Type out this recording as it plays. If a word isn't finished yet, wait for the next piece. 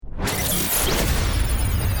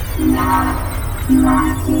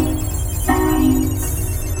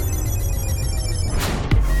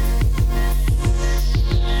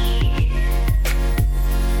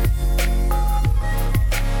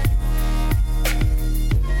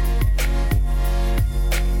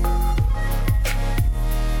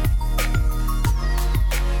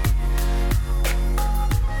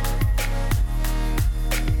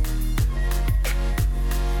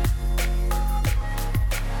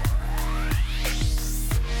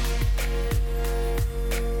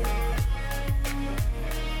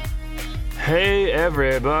Hey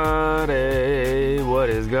everybody, what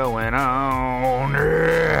is going on?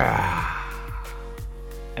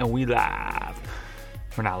 And we live.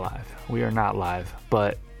 We're not live. We are not live,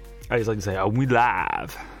 but I just like to say, we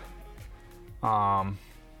live.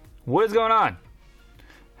 What is going on?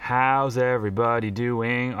 How's everybody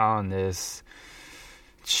doing on this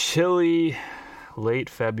chilly late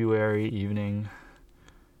February evening?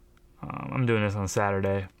 I'm doing this on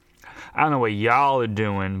Saturday. I don't know what y'all are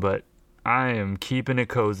doing, but I am keeping it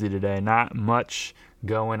cozy today. Not much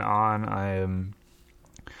going on. I am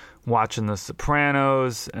watching The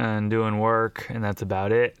Sopranos and doing work, and that's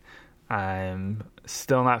about it. I'm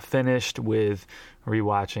still not finished with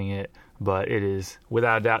rewatching it, but it is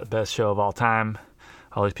without a doubt the best show of all time.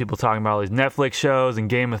 All these people talking about all these Netflix shows and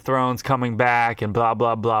Game of Thrones coming back and blah,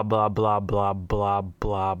 blah, blah, blah, blah, blah, blah,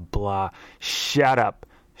 blah, blah. Shut up.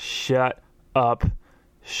 Shut up.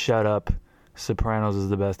 Shut up. Sopranos is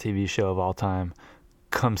the best TV show of all time.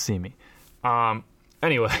 Come see me.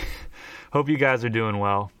 Anyway, hope you guys are doing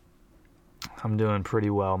well. I'm doing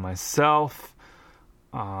pretty well myself.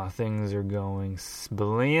 Things are going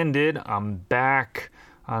splendid. I'm back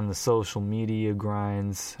on the social media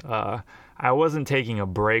grinds. I wasn't taking a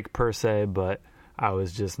break per se, but I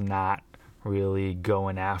was just not really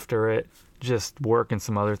going after it. Just working,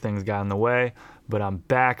 some other things got in the way. But I'm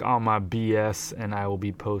back on my BS, and I will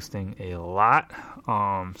be posting a lot.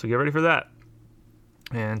 So get ready for that.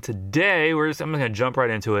 And today, I'm just going to jump right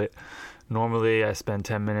into it. Normally, I spend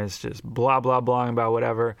 10 minutes just blah, blah, blahing about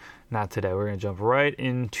whatever. Not today. We're going to jump right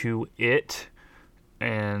into it.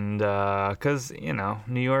 And because,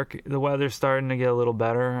 New York, the weather's starting to get a little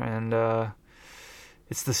better. And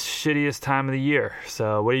it's the shittiest time of the year.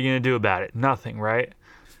 So what are you going to do about it? Nothing, right?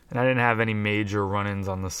 And I didn't have any major run-ins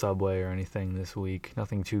on the subway or anything this week.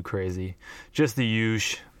 Nothing too crazy. Just the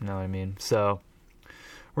usual, you know what I mean? So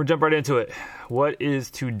we're going to jump right into it. What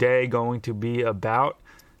is today going to be about?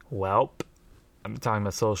 Well, I'm talking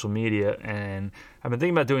about social media, and I've been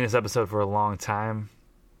thinking about doing this episode for a long time.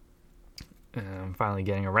 And I'm finally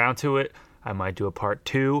getting around to it. I might do a part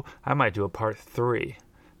 2. I might do a part 3.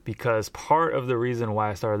 Because part of the reason why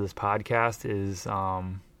I started this podcast is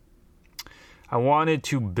I wanted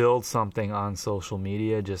to build something on social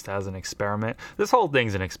media just as an experiment. This whole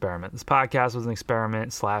thing's an experiment. This podcast was an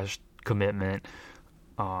experiment / commitment.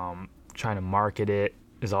 Trying to market it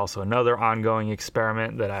is also another ongoing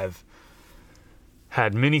experiment that I've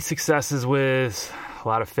had many successes with, a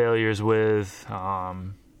lot of failures with,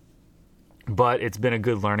 but it's been a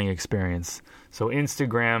good learning experience. So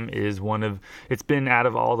Instagram is it's been out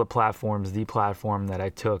of all the platforms, the platform that I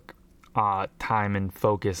took time and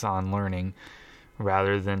focus on learning,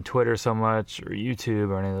 rather than Twitter so much, or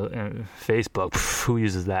YouTube, or Facebook. Who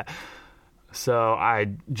uses that? So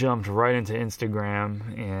I jumped right into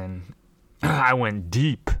Instagram, and I went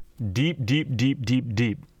deep. Bought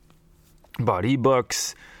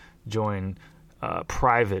ebooks, joined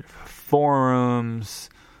private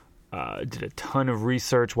forums, did a ton of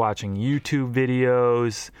research, watching YouTube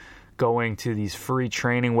videos, going to these free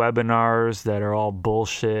training webinars that are all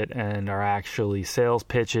bullshit and are actually sales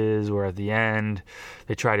pitches, where at the end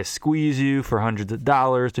they try to squeeze you for hundreds of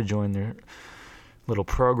dollars to join their little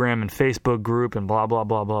program and Facebook group and blah, blah,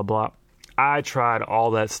 blah, blah, blah. I tried all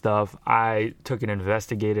that stuff. I took an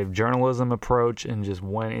investigative journalism approach and just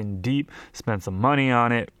went in deep, spent some money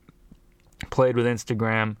on it, played with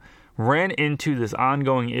Instagram, ran into this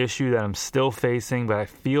ongoing issue that I'm still facing, but I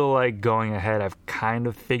feel like going ahead, I've kind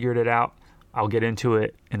of figured it out. I'll get into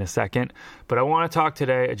it in a second. But I want to talk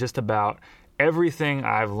today just about everything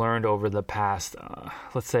I've learned over the past,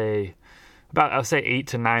 I'll say 8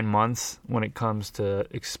 to 9 months when it comes to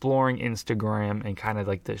exploring Instagram and kind of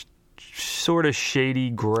like this sort of shady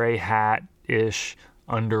gray hat-ish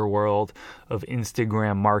underworld of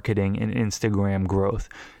Instagram marketing and Instagram growth.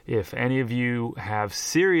 If any of you have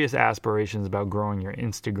serious aspirations about growing your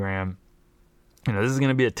Instagram, this is going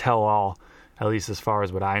to be a tell-all, at least as far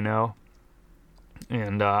as what I know.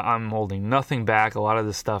 And I'm holding nothing back. A lot of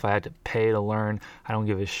this stuff I had to pay to learn. I don't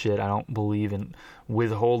give a shit. I don't believe in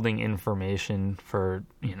withholding information for,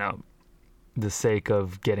 the sake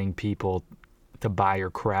of getting people to buy your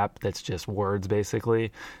crap that's just words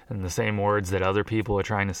basically, and the same words that other people are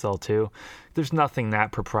trying to sell too. There's nothing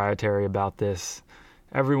that proprietary about this.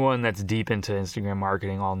 Everyone that's deep into Instagram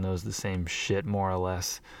marketing all knows the same shit more or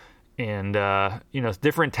less. And,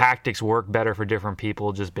 different tactics work better for different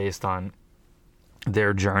people just based on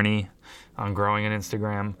their journey on growing an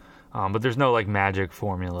Instagram. But there's no like magic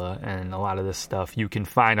formula, and a lot of this stuff you can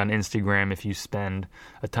find on Instagram if you spend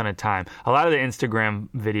a ton of time. A lot of the Instagram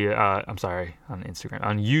video, on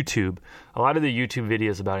YouTube, a lot of the YouTube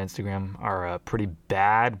videos about Instagram are pretty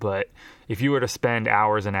bad, but if you were to spend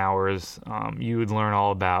hours and hours, you would learn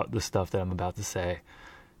all about the stuff that I'm about to say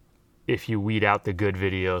if you weed out the good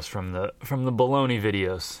videos from the baloney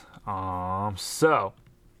videos. So,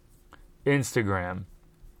 Instagram.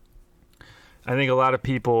 I think a lot of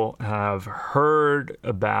people have heard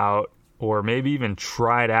about or maybe even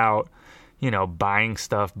tried out, buying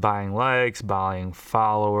stuff, buying likes, buying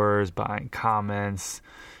followers, buying comments,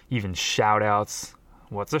 even shout outs.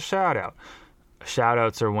 What's a shout out? Shout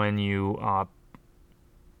outs are when you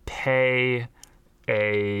pay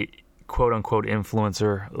a quote unquote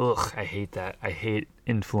influencer. Ugh, I hate that. I hate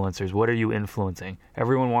influencers. What are you influencing?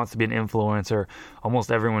 Everyone wants to be an influencer.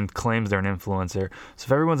 Almost everyone claims they're an influencer. So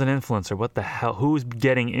if everyone's an influencer, what the hell? Who's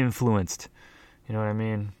getting influenced? You know what I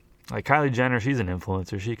mean? Like Kylie Jenner, she's an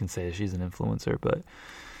influencer. She can say she's an influencer, but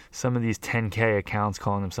some of these 10K accounts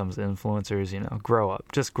calling themselves influencers, grow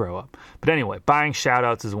up. Just grow up. But anyway, buying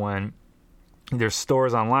shout-outs is when there's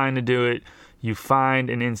stores online to do it. You find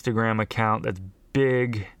an Instagram account that's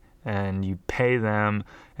big and you pay them,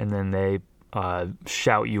 and then they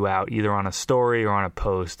shout you out either on a story or on a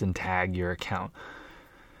post and tag your account.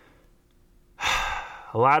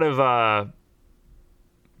 A lot of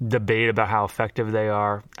debate about how effective they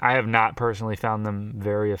are. I have not personally found them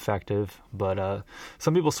very effective, but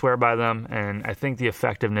some people swear by them, and I think the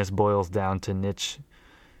effectiveness boils down to niche,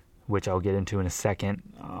 which I'll get into in a second.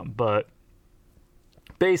 But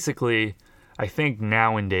basically, I think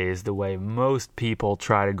nowadays the way most people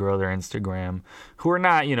try to grow their Instagram, who are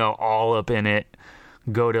not, all up in it,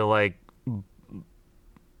 go to like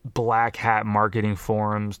black hat marketing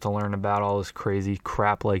forums to learn about all this crazy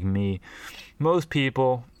crap like me. Most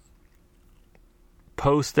people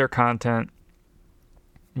post their content,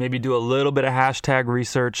 maybe do a little bit of hashtag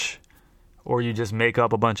research, or you just make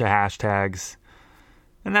up a bunch of hashtags,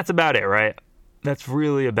 and that's about it, right? That's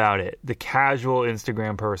really about it. The casual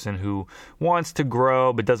Instagram person who wants to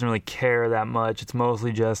grow but doesn't really care that much. It's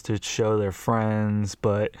mostly just to show their friends.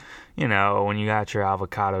 But, when you got your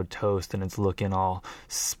avocado toast and it's looking all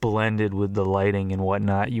splendid with the lighting and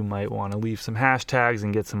whatnot, you might want to leave some hashtags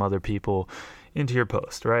and get some other people into your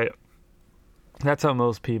post, right? That's how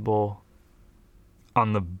most people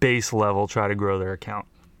on the base level try to grow their account.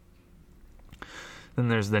 Then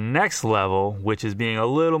there's the next level, which is being a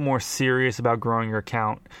little more serious about growing your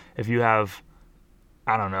account. If you have,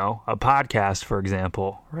 a podcast, for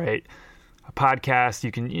example, right? A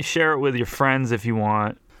podcast, you share it with your friends if you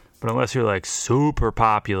want, but unless you're like super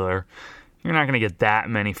popular, you're not going to get that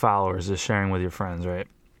many followers just sharing with your friends, right?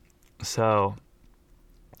 So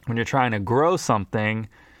when you're trying to grow something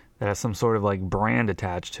that has some sort of like brand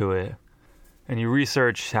attached to it, and you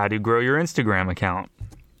research how to grow your Instagram account,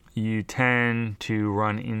 you tend to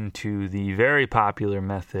run into the very popular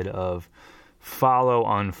method of follow,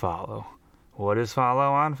 unfollow. What is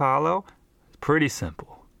follow, unfollow? It's pretty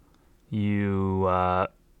simple. You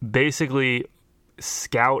basically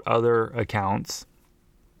scout other accounts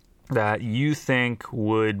that you think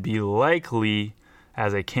would be likely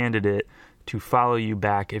as a candidate to follow you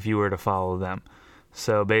back if you were to follow them.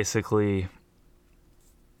 So basically,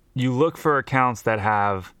 you look for accounts that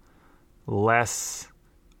have less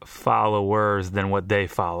followers than what they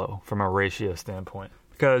follow from a ratio standpoint,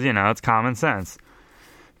 because it's common sense.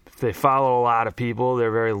 If they follow a lot of people,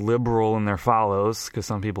 they're very liberal in their follows, because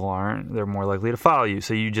some people aren't. They're more likely to follow you.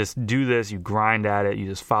 So you just do this, you grind at it, you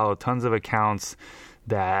just follow tons of accounts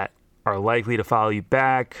that are likely to follow you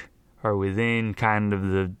back, or within kind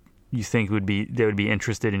of you think they would be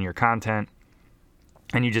interested in your content.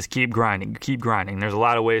 And you just keep grinding. There's a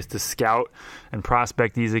lot of ways to scout and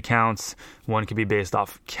prospect these accounts. One could be based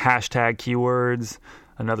off hashtag keywords.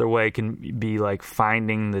 Another way can be like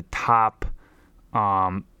finding the top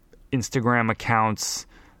Instagram accounts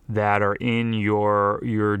that are in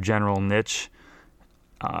your general niche.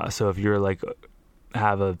 So if you're like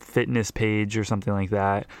have a fitness page or something like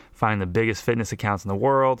that, find the biggest fitness accounts in the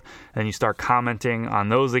world, and you start commenting on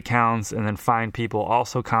those accounts, and then find people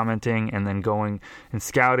also commenting, and then going and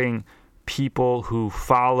scouting people who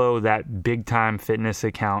follow that big time fitness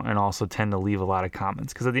account and also tend to leave a lot of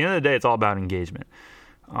comments. Because at the end of the day, it's all about engagement.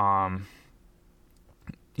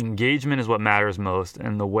 Engagement is what matters most,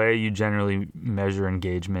 and the way you generally measure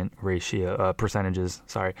engagement percentages,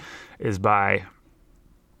 is by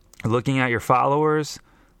looking at your followers,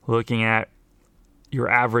 looking at your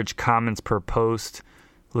average comments per post,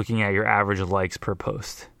 looking at your average likes per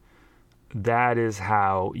post. That is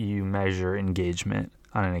how you measure engagement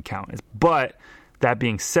on an account. But that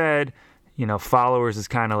being said, followers is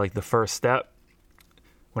kind of like the first step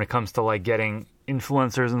when it comes to like getting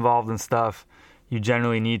influencers involved and stuff. You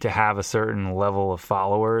generally need to have a certain level of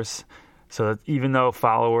followers. So that even though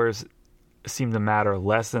followers seem to matter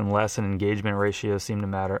less and less, and engagement ratios seem to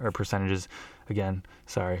matter, or percentages, seem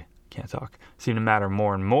to matter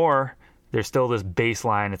more and more, there's still this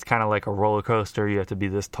baseline. It's kind of like a roller coaster. You have to be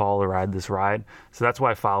this tall to ride this ride. So that's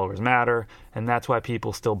why followers matter, and that's why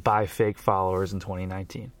people still buy fake followers in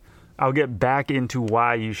 2019. I'll get back into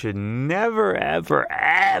why you should never, ever,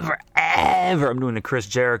 ever, ever, I'm doing the Chris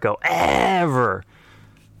Jericho, ever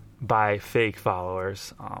buy fake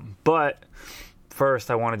followers. But first,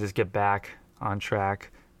 I want to just get back on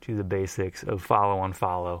track to the basics of follow,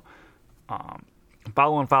 unfollow.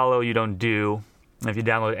 Follow, unfollow you don't do. If you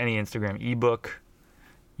download any Instagram ebook,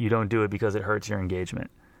 you don't do it because it hurts your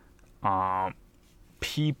engagement.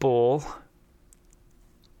 People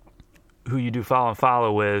who you do follow and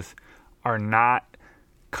follow with are not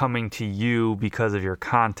coming to you because of your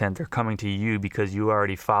content. They're coming to you because you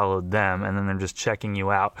already followed them, and then they're just checking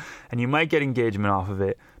you out. And you might get engagement off of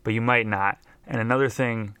it, but you might not. And another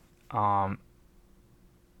thing that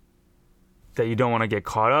you don't want to get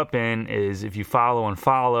caught up in is if you follow and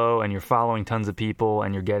follow and you're following tons of people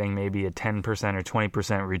and you're getting maybe a 10% or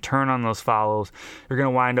 20% return on those follows, you're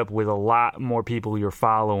going to wind up with a lot more people you're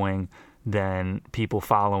following than people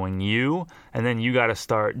following you. And then you got to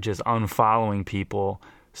start just unfollowing people,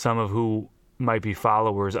 some of who might be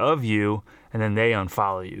followers of you, and then they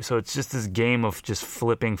unfollow you. So it's just this game of just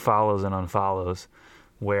flipping follows and unfollows,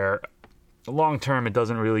 where long term it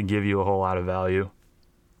doesn't really give you a whole lot of value.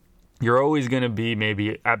 You're always going to be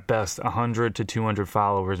maybe at best 100 to 200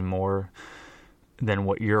 followers more than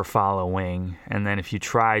what you're following. And then if you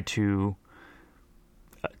try to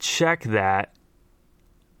check that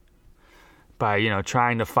by,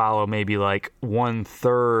 trying to follow maybe like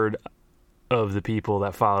 1/3 of the people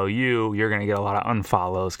that follow you, you're going to get a lot of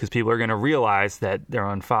unfollows because people are going to realize that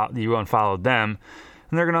you unfollowed them,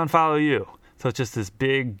 and they're going to unfollow you. So it's just this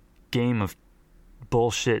big game of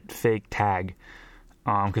bullshit fake tag.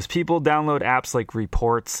 Because people download apps like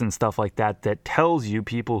Reports and stuff like that tells you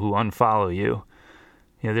people who unfollow you.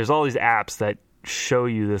 There's all these apps that show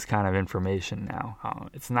you this kind of information now.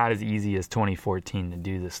 It's not as easy as 2014 to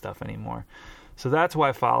do this stuff anymore. So that's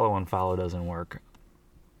why follow unfollow doesn't work.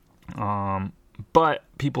 But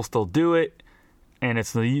people still do it, and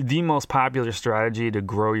it's the most popular strategy to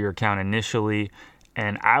grow your account initially.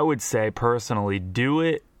 And I would say personally, do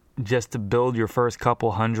it just to build your first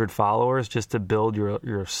couple hundred followers, just to build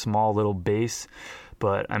your small little base.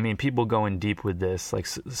 But I mean, people going deep with this, like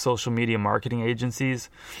social media marketing agencies,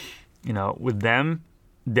 with them,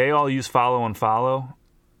 they all use follow and follow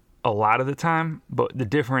a lot of the time. But the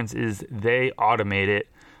difference is they automate it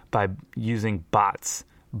by using bots.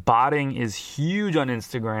 Botting is huge on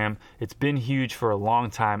Instagram. It's been huge for a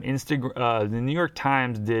long time. The New York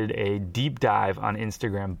Times did a deep dive on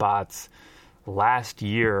Instagram bots last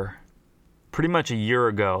year, pretty much a year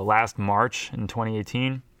ago, last March in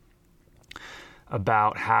 2018,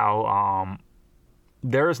 about how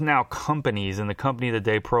there's now companies, and the company that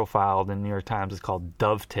they profiled in the New York Times is called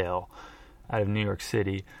Dovetail out of New York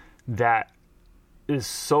City, that is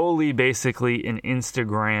solely basically an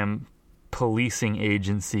Instagram policing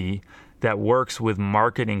agency that works with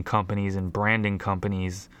marketing companies and branding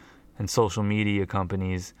companies and social media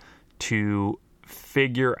companies to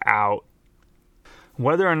figure out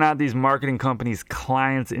whether or not these marketing companies'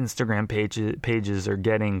 clients' Instagram pages are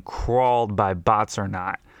getting crawled by bots or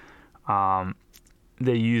not.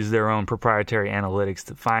 They use their own proprietary analytics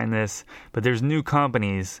to find this, but there's new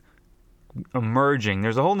companies emerging.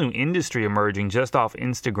 There's a whole new industry emerging just off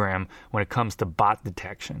Instagram when it comes to bot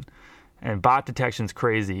detection. And bot detection's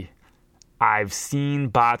crazy. I've seen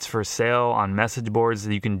bots for sale on message boards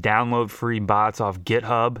that you can download free bots off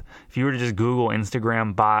GitHub. If you were to just Google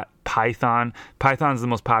Instagram bot Python's the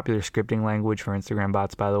most popular scripting language for Instagram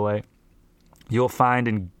bots, by the way. You'll find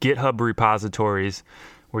in GitHub repositories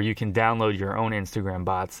where you can download your own Instagram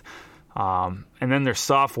bots. And then there's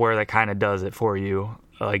software that kind of does it for you,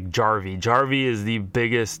 like Jarvee. Jarvee is the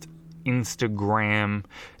biggest Instagram.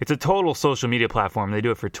 It's a total social media platform. They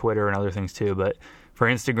do it for Twitter and other things too, but for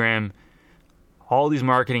Instagram, all these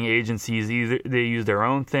marketing agencies, either they use their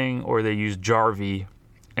own thing or they use Jarvee,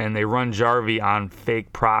 and they run Jarvee on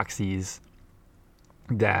fake proxies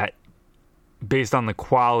that, based on the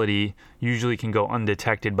quality, usually can go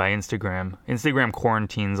undetected by Instagram. Instagram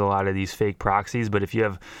quarantines a lot of these fake proxies, but if you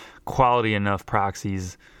have quality enough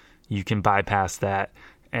proxies, you can bypass that.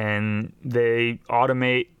 And they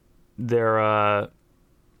automate their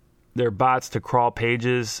bots to crawl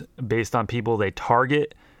pages based on people they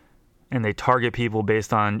target, and they target people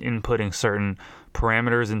based on inputting certain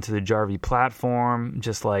parameters into the Jarvee platform,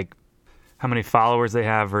 just like how many followers they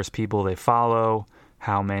have versus people they follow,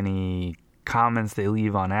 how many comments they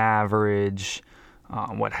leave on average,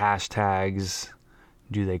 what hashtags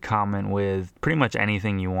do they comment with, pretty much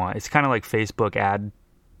anything you want. It's kind of like Facebook ad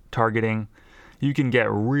targeting. You can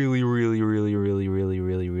get really, really, really, really, really,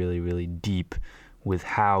 really, really, really deep with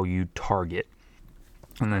how you target.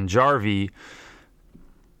 And then Jarvee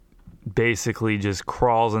basically just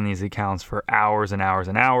crawls on these accounts for hours and hours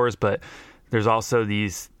and hours, but there's also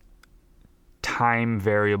these time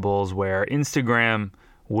variables where Instagram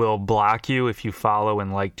will block you if you follow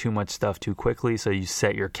and like too much stuff too quickly. So you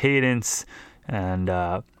set your cadence and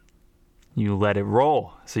you let it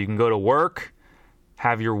roll. So you can go to work,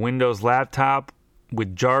 have your Windows laptop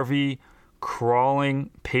with Jarvee crawling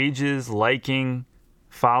pages, liking,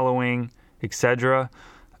 following, etc.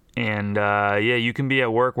 And you can be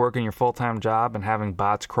at work working your full-time job and having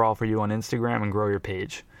bots crawl for you on Instagram and grow your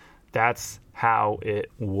page. That's how it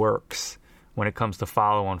works when it comes to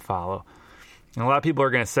follow on follow. And a lot of people are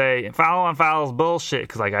going to say, follow on follow is bullshit,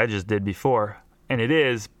 because like I just did before. And it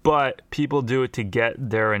is, but people do it to get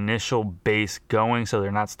their initial base going so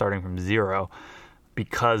they're not starting from zero.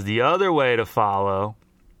 Because the other way to follow,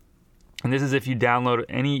 and this is if you download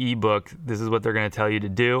any ebook, this is what they're going to tell you to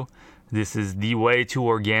do. This is the way to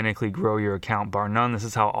organically grow your account, bar none. This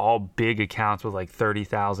is how all big accounts with like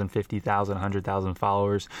 30,000, 50,000, 100,000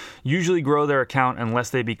 followers usually grow their account unless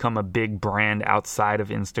they become a big brand outside of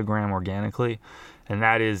Instagram organically. And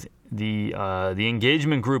that is the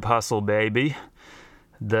engagement group hustle, baby.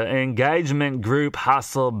 The engagement group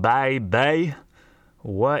hustle, baby.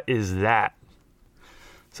 What is that?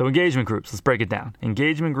 So engagement groups, let's break it down.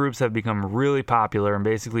 Engagement groups have become really popular, and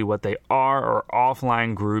basically what they are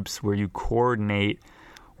offline groups where you coordinate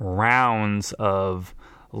rounds of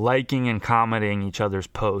liking and commenting each other's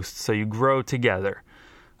posts. So you grow together.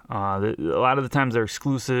 A lot of the times they're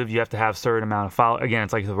exclusive. You have to have a certain amount of followers. Again,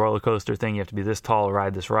 it's like the roller coaster thing. You have to be this tall,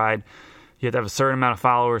 ride this ride. You have to have a certain amount of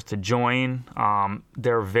followers to join.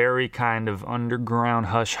 They're very kind of underground,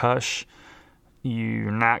 hush-hush.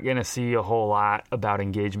 You're not going to see a whole lot about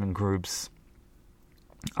engagement groups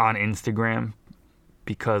on Instagram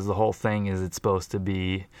because the whole thing is it's supposed to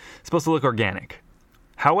look organic.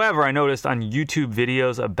 However, I noticed on YouTube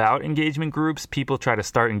videos about engagement groups, people try to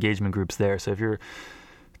start engagement groups there. So if you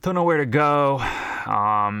don't know where to go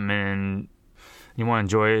and you want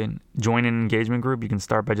to join an engagement group, you can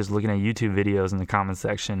start by just looking at YouTube videos in the comment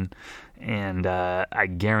section. And I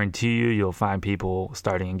guarantee you'll find people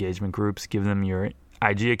starting engagement groups. Give them your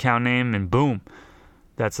IG account name, and boom,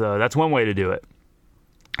 that's one way to do it.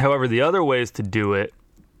 However, the other ways to do it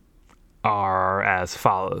are as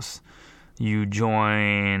follows: you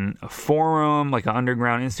join a forum, like an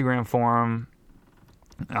underground Instagram forum,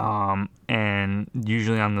 and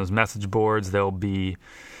usually on those message boards there'll be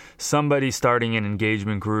somebody starting an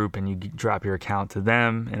engagement group, and you drop your account to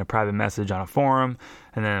them in a private message on a forum.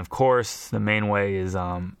 And then, of course, the main way is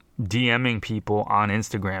DMing people on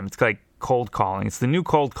Instagram. It's like cold calling. It's the new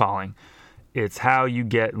cold calling. It's how you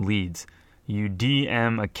get leads. You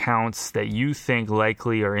DM accounts that you think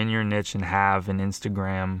likely are in your niche and have an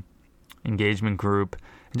Instagram engagement group,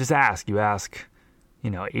 and just ask. You ask,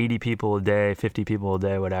 80 people a day, 50 people a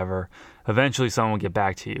day, whatever. Eventually someone will get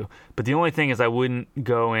back to you. But the only thing is I wouldn't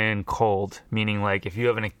go in cold, meaning like if you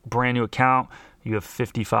have a brand new account, you have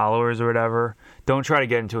 50 followers or whatever, don't try to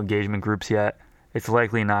get into engagement groups yet. It's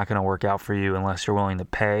likely not going to work out for you unless you're willing to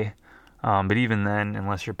pay. But even then,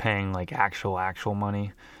 unless you're paying like actual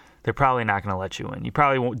money, they're probably not going to let you in. You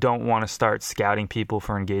probably don't want to start scouting people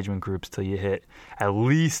for engagement groups till you hit at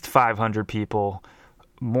least 500 people,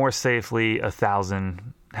 more safely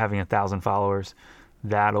 1,000, having 1,000 followers.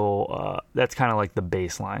 That's kind of like the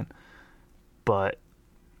baseline. But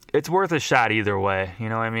it's worth a shot either way. You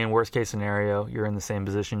know what I mean? Worst case scenario, you're in the same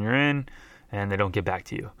position you're in and they don't get back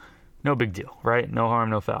to you. No big deal, right? No harm,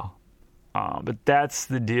 no foul. But that's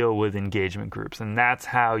the deal with engagement groups, and that's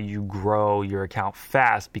how you grow your account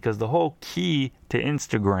fast, because the whole key to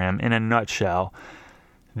Instagram, in a nutshell,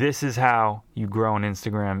 This is how you grow on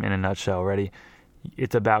Instagram in a nutshell. Ready?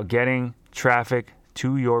 It's about getting traffic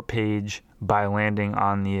to your page by landing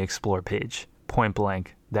on the explore page. Point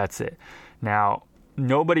blank. That's it. Now,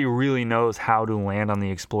 nobody really knows how to land on the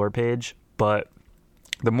explore page, but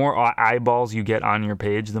the more eyeballs you get on your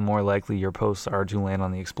page, the more likely your posts are to land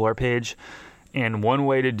on the explore page. And one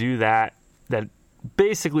way to do that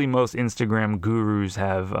basically most Instagram gurus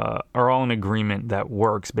are all in agreement that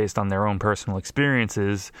works based on their own personal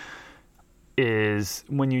experiences, is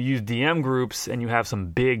when you use DM groups and you have some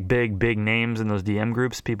big names in those DM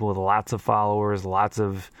groups, people with lots of followers, lots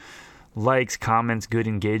of likes, comments, good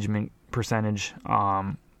engagement percentage.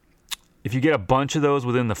 If you get a bunch of those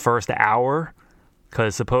within the first hour,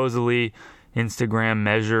 because supposedly Instagram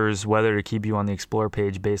measures whether to keep you on the explore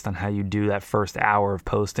page based on how you do that first hour of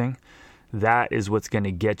posting, that is what's going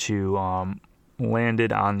to get you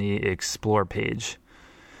landed on the explore page.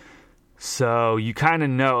 So you kind of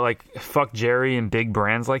know, like Fuck Jerry and big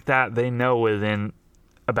brands like that, they know within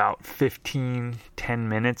about 10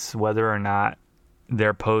 minutes whether or not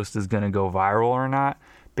their post is going to go viral or not,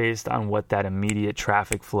 based on what that immediate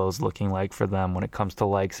traffic flow is looking like for them when it comes to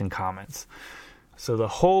likes and comments. So the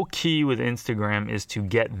whole key with Instagram is to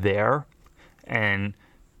get there. And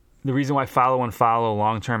the reason why follow and follow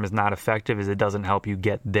long-term is not effective is it doesn't help you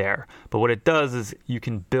get there. But what it does is you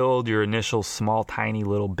can build your initial small, tiny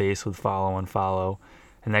little base with follow and follow.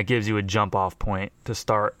 And that gives you a jump-off point to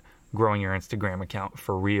start growing your Instagram account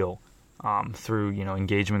for real through,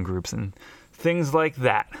 engagement groups and things like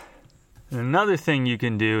that. And another thing you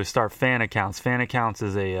can do is start fan accounts. Fan accounts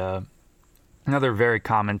is another very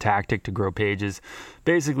common tactic to grow pages.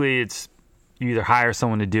 Basically, it's you either hire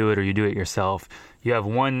someone to do it or you do it yourself. You have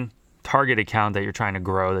one target account that you're trying to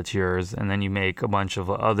grow that's yours, and then you make a bunch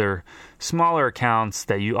of other smaller accounts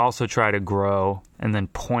that you also try to grow, and then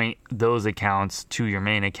point those accounts to your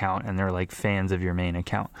main account, and they're like fans of your main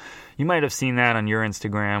account. You might have seen that on your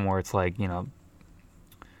Instagram where it's like,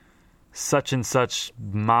 such and such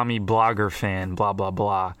mommy blogger fan, blah, blah,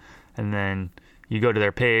 blah. And then you go to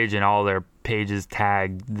their page and all their pages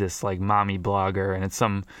tag this like mommy blogger, and it's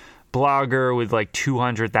some blogger with like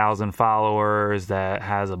 200,000 followers that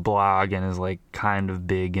has a blog and is like kind of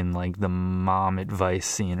big in like the mom advice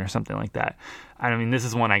scene or something like that. I mean, this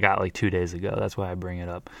is one I got like 2 days ago. That's why I bring it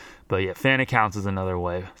up. But yeah, fan accounts is another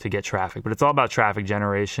way to get traffic, but it's all about traffic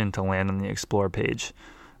generation to land on the explore page.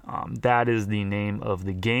 That is the name of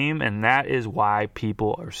the game, and that is why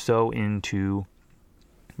people are so into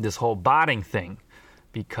this whole botting thing,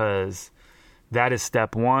 because that is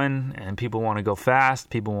step one, and people want to go fast.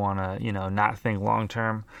 People want to, not think long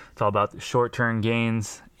term. It's all about the short term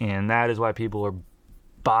gains, and that is why people are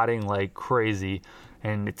botting like crazy.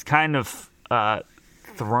 And it's kind of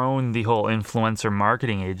thrown the whole influencer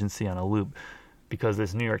marketing agency on a loop, because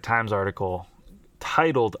this New York Times article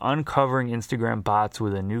titled "Uncovering Instagram Bots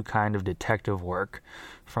with a New Kind of Detective Work"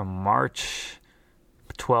 from March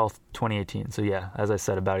 12th, 2018. So yeah, as I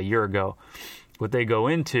said, about a year ago. What they go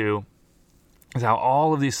into is how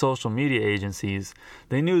all of these social media agencies,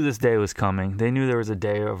 they knew this day was coming. They knew there was a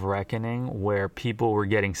day of reckoning where people were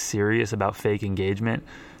getting serious about fake engagement.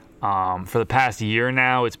 For the past year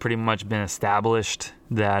now, it's pretty much been established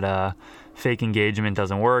that fake engagement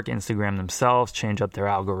doesn't work. Instagram themselves change up their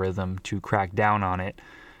algorithm to crack down on it.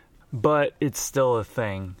 But it's still a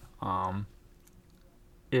thing.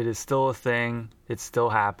 It is still a thing. It's still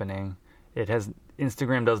happening.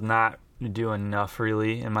 Instagram does not do enough,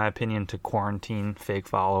 really, in my opinion, to quarantine fake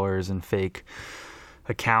followers and fake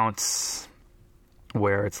accounts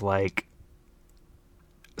where it's like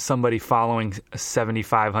somebody following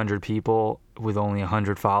 7,500 people with only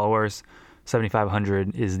 100 followers.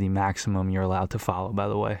 7,500 is the maximum you're allowed to follow, by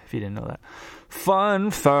the way, if you didn't know that.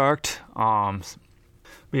 Fun fact. When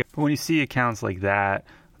you see accounts like that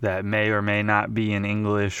may or may not be in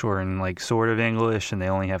English or in like sort of English, and they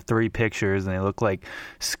only have 3 pictures, and they look like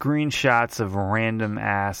screenshots of random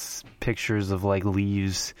ass pictures of like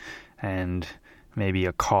leaves and maybe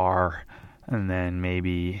a car, and then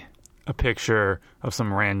maybe a picture of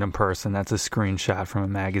some random person that's a screenshot from a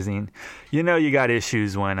magazine. You got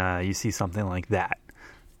issues when you see something like that.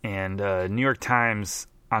 And New York Times,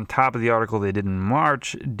 on top of the article they did in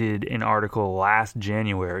March, did an article last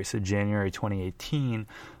January, so January 2018,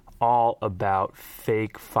 all about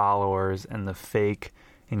fake followers and the fake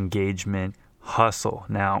engagement hustle.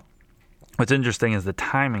 Now, what's interesting is the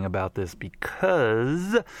timing about this,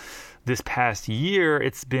 because this past year,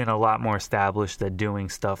 it's been a lot more established that doing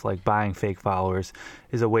stuff like buying fake followers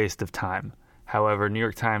is a waste of time. However, New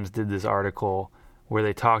York Times did this article where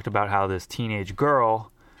they talked about how this teenage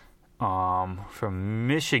girl from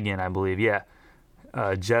Michigan, I believe,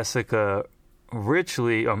 Jessica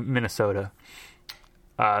Richley, Minnesota.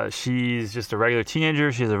 She's just a regular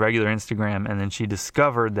teenager. She has a regular Instagram, and then she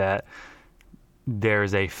discovered that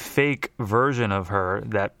there's a fake version of her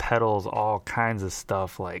that peddles all kinds of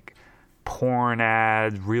stuff like porn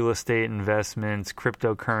ads, real estate investments,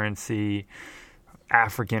 cryptocurrency,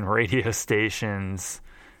 African radio stations,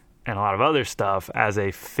 and a lot of other stuff as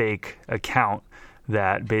a fake account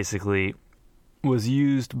that basically was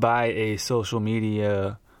used by a social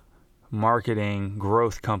media marketing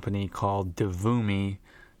growth company called Devumi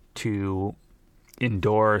to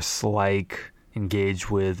endorse, engage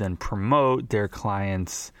with, and promote their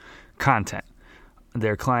clients' content.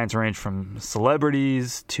 Their clients range from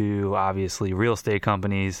celebrities to obviously real estate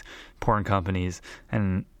companies, porn companies,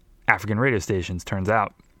 and African radio stations, turns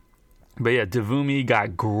out. But yeah, Devumi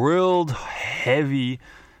got grilled heavy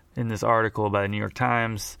in this article by the New York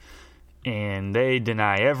Times, and they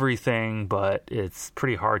deny everything, but it's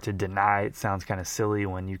pretty hard to deny. It sounds kind of silly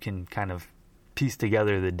when you can kind of piece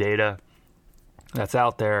together the data that's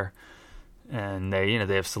out there. And they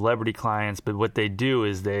have celebrity clients, but what they do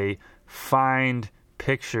is they find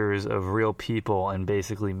pictures of real people and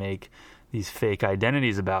basically make these fake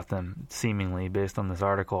identities about them, seemingly based on this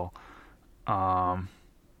article. And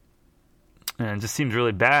it just seems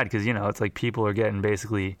really bad because, it's like people are getting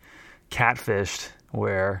basically catfished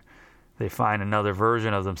where they find another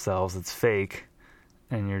version of themselves that's fake,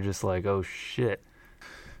 and you're just like, oh shit.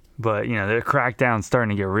 But, the crackdown's starting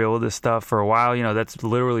to get real with this stuff. For a while, that's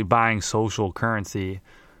literally buying social currency.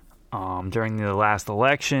 During the last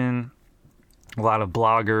election, a lot of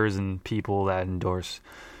bloggers and people that endorse,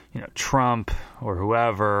 Trump or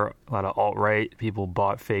whoever, a lot of alt-right people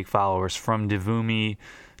bought fake followers from Devumi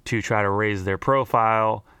to try to raise their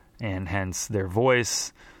profile and hence their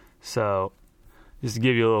voice. So just to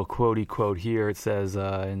give you a little quotey quote here, it says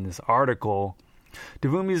in this article,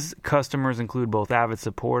 Devumi's customers include both avid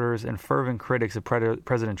supporters and fervent critics of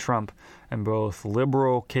President Trump, and both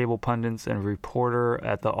liberal cable pundits and reporter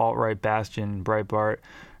at the alt-right bastion Breitbart.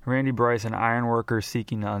 Randy Bryce, an ironworker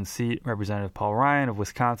seeking to unseat Representative Paul Ryan of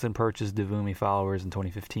Wisconsin, purchased Devumi followers in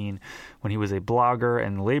 2015 when he was a blogger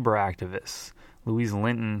and labor activist. Louise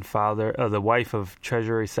Linton, the wife of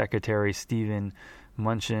Treasury Secretary Stephen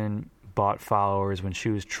Mnuchin, bought followers when she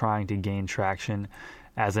was trying to gain traction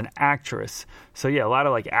as an actress. So yeah, a lot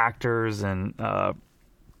of actors and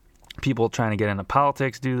people trying to get into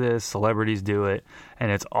politics do this, celebrities do it,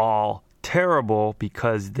 and it's all terrible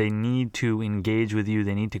because they need to engage with you,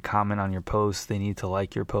 they need to comment on your posts, they need to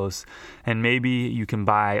like your posts, and maybe you can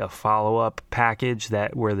buy a follow-up package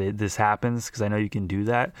this happens, because I know you can do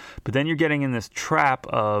that, but then you're getting in this trap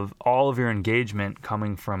of all of your engagement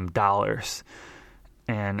coming from dollars.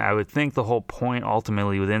 And I would think the whole point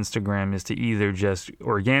ultimately with Instagram is to either just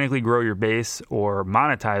organically grow your base or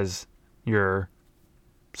monetize your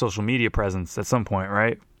social media presence at some point,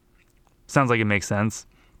 right? Sounds like it makes sense.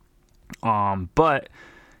 But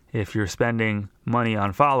if you're spending money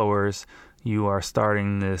on followers, you are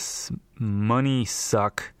starting this money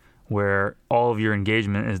suck where all of your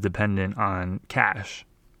engagement is dependent on cash.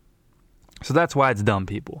 So that's why it's dumb,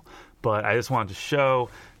 people. But I just wanted to show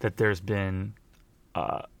that there's been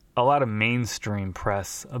a lot of mainstream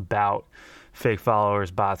press about fake followers,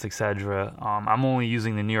 bots, etc. I'm only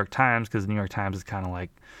using the New York Times because the New York Times is kind of like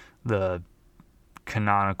the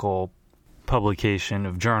canonical publication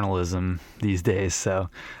of journalism these days. So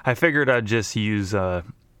I figured I'd just use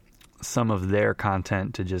some of their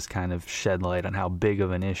content to just kind of shed light on how big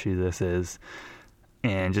of an issue this is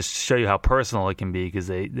and just show you how personal it can be, because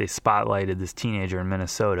they spotlighted this teenager in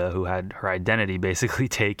Minnesota who had her identity basically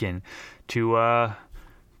taken to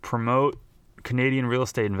promote Canadian real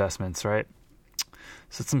estate investments, right?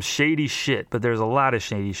 So it's some shady shit, but there's a lot of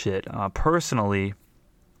shady shit. Personally,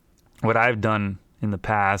 what I've done in the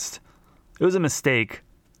past, it was a mistake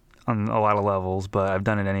on a lot of levels, but I've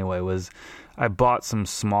done it anyway, was I bought some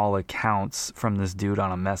small accounts from this dude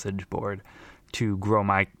on a message board to grow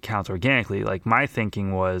my accounts organically. Like, my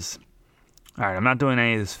thinking was, all right, I'm not doing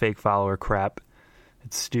any of this fake follower crap.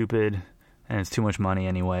 It's stupid, and it's too much money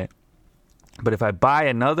anyway. But if I buy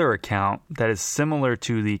another account that is similar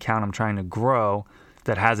to the account I'm trying to grow,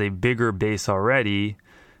 that has a bigger base already,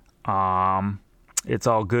 it's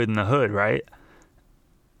all good in the hood, right?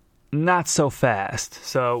 Not so fast.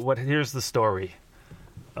 So here's the story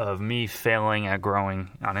of me failing at growing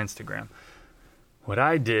on Instagram. What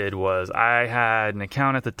I did was I had an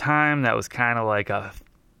account at the time that was kind of like a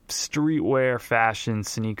streetwear, fashion,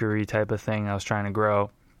 sneakery type of thing I was trying to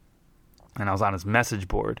grow. And I was on his message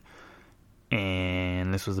board.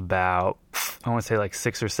 And this was about, I want to say like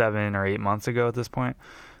 6 or 7 or 8 months ago at this point.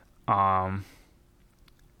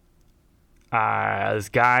 This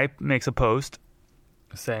guy makes a post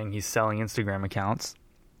saying he's selling Instagram accounts,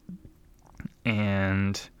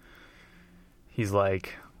 and he's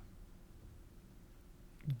like,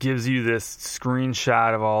 gives you this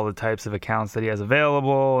screenshot of all the types of accounts that he has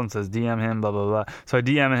available and says DM him, blah blah blah. So I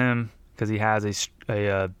DM him because he has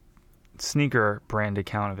a sneaker brand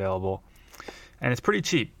account available, and it's pretty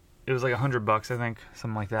cheap. It was like $100, I think,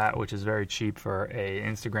 something like that, which is very cheap for a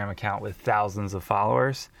Instagram account with thousands of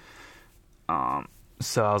followers.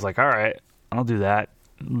 So I was like, all right, I'll do that.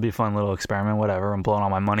 It'll be a fun little experiment, whatever. I'm blowing all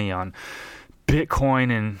my money on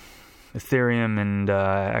Bitcoin and Ethereum and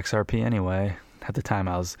XRP anyway. At the time,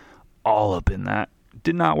 I was all up in that.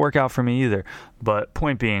 Did not work out for me either. But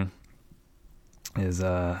point being is,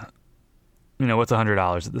 what's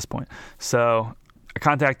 $100 at this point? So I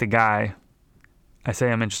contact the guy. I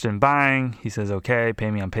say I'm interested in buying. He says, okay,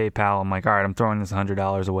 pay me on PayPal. I'm like, all right, I'm throwing this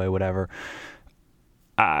 $100 away, whatever.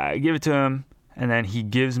 I give it to him, and then he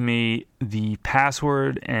gives me the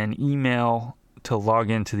password and email to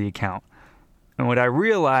log into the account. And what I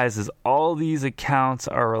realize is all these accounts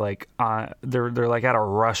are like, they're like out of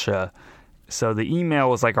Russia. So the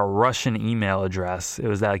email was like a Russian email address. It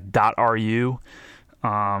was like .ru,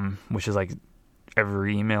 which is like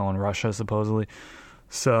every email in Russia, supposedly.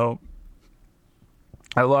 So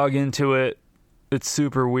I log into it. It's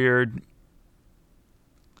super weird.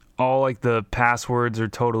 All like the passwords are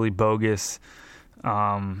totally bogus,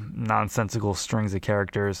 nonsensical strings of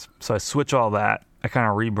characters. So I switch all that. I kind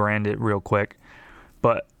of rebrand it real quick.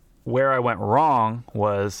 But where I went wrong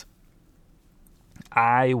was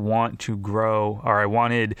I wanted to grow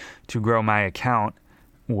my account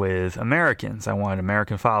with Americans. I wanted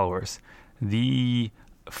American followers. The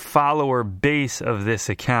follower base of this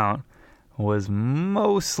account was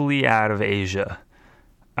mostly out of Asia.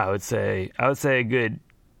 I would say a good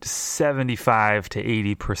 75 to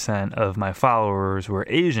 80% of my followers were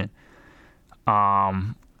Asian.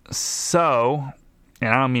 So, and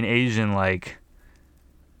I don't mean Asian like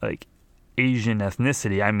Asian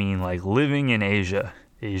ethnicity. I mean like living in Asia.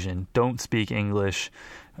 Asian, don't speak English.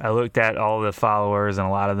 I looked at all the followers, and a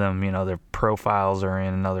lot of them, their profiles are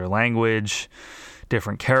in another language,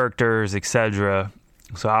 different characters, etc.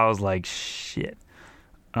 So I was like, shit.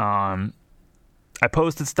 I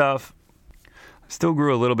posted stuff. Still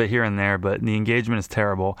grew a little bit here and there, but the engagement is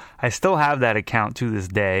terrible. I still have that account to this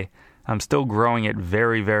day. I'm still growing it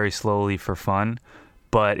very, very slowly for fun.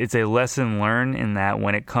 But it's a lesson learned in that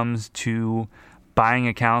when it comes to buying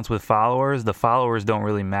accounts with followers, the followers don't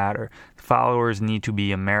really matter. The followers need to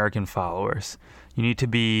be American followers. You need to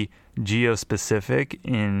be geo-specific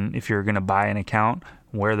in if you're going to buy an account,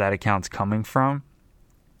 where that account's coming from.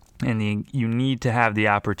 And you need to have the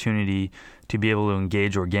opportunity to be able to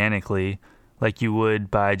engage organically like you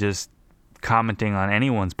would by just commenting on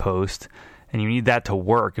anyone's post. And you need that to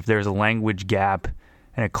work. If there's a language gap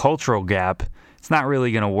and a cultural gap, it's not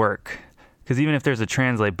really going to work. Because even if there's a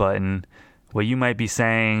translate button, what you might be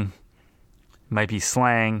saying might be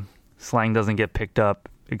slang. Slang doesn't get picked up,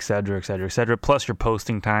 etc., etc., etc. Plus your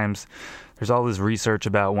posting times. There's all this research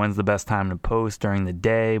about when's the best time to post during the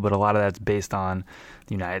day, but a lot of that's based on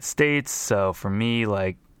the United States. So for me,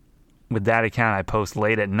 like with that account, I post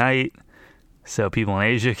late at night so people in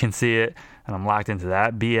Asia can see it, and I'm locked into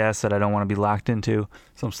that BS that I don't want to be locked into.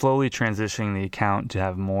 So I'm slowly transitioning the account to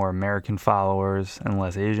have more American followers and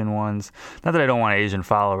less Asian ones. Not that I don't want Asian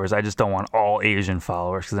followers, I just don't want all Asian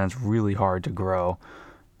followers, because then it's really hard to grow.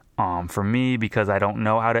 For me, because I don't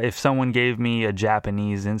know how to. If someone gave me a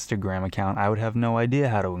Japanese Instagram account, I would have no idea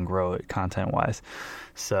how to grow it content-wise.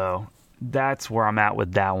 So that's where I'm at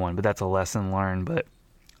with that one. But that's a lesson learned. But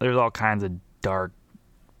there's all kinds of dark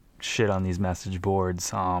shit on these message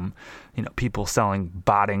boards. People selling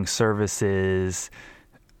botting services.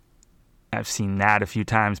 I've seen that a few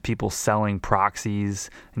times. People selling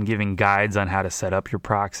proxies and giving guides on how to set up your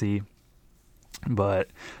proxy. But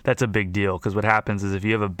that's a big deal, because what happens is if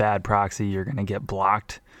you have a bad proxy, you're going to get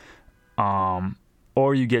blocked,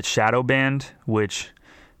 or you get shadow banned, which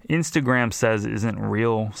Instagram says isn't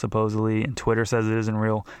real, supposedly, and Twitter says it isn't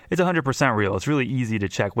real. It's 100% real. It's really easy to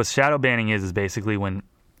check. What shadow banning is basically when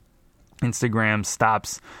Instagram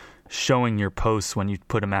stops showing your posts when you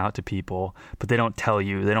put them out to people, but they don't tell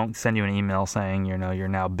you. They don't send you an email saying, you're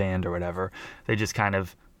now banned or whatever. They just kind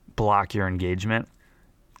of block your engagement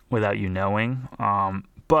without you knowing.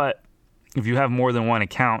 But if you have more than one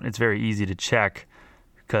account, it's very easy to check,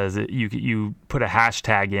 because you put a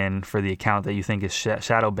hashtag in for the account that you think is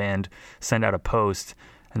shadow banned, send out a post,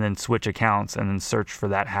 and then switch accounts and then search for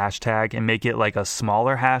that hashtag and make it like a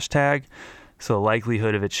smaller hashtag. So the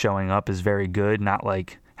likelihood of it showing up is very good, not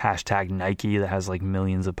like hashtag Nike that has like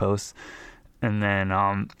millions of posts. and then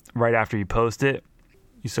right after you post it,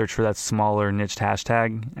 you search for that smaller niched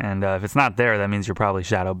hashtag, and if it's not there, that means you're probably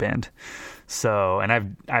shadow banned. So,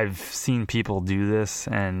 and I've seen people do this,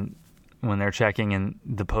 and when they're checking and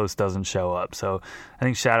the post doesn't show up. So I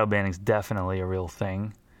think shadow banning is definitely a real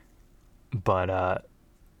thing, but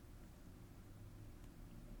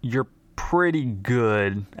you're pretty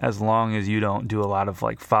good as long as you don't do a lot of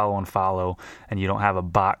like follow and follow, and you don't have a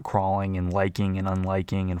bot crawling and liking and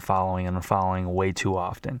unliking and following and unfollowing way too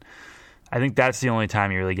often. I think that's the only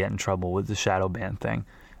time you really get in trouble with the shadow ban thing.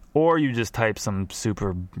 Or you just type some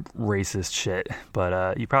super racist shit,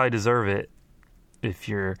 but you probably deserve it if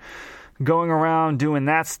you're going around doing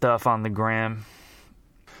that stuff on the gram.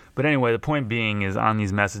 But anyway, the point being is on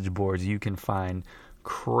these message boards, you can find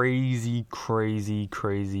crazy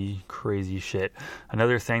shit.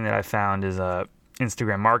 Another thing that I found is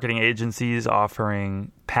Instagram marketing agencies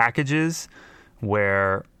offering packages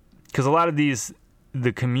where, because a lot of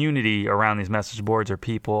the community around these message boards are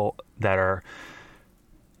people that are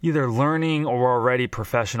either learning or already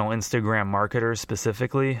professional Instagram marketers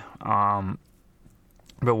specifically.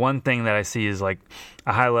 But one thing that I see is like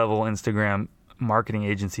a high-level Instagram marketing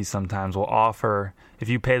agency sometimes will offer, if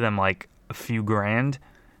you pay them like a few grand,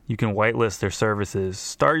 you can whitelist their services,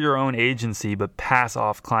 start your own agency, but pass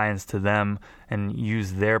off clients to them and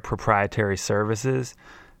use their proprietary services,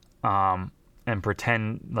 and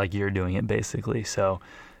pretend like you're doing it basically. So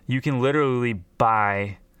you can literally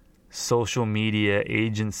buy social media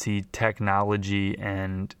agency technology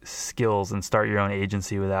and skills and start your own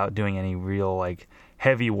agency without doing any real like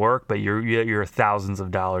heavy work, but you're thousands of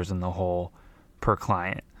dollars in the hole per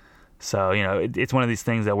client. So, you know, it's one of these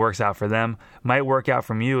things that works out for them. Might work out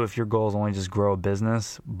from you if your goal is only just grow a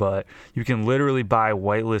business, but you can literally buy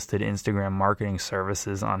whitelisted Instagram marketing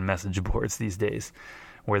services on message boards these days,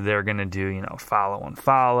 where they're going to do, you know, follow and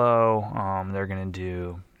follow. They're going to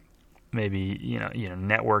do maybe, you know,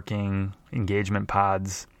 networking, engagement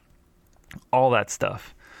pods, all that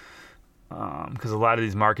stuff. Because a lot of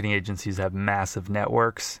these marketing agencies have massive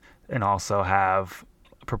networks and also have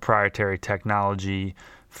proprietary technology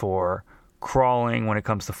for crawling when it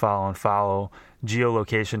comes to follow and follow,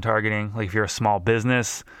 geolocation targeting. Like if you're a small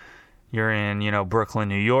business, you're in, you know, Brooklyn,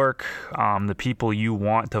 New York, the people you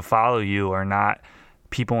want to follow you are not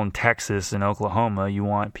people in Texas and Oklahoma. You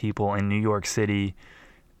want people in New York City,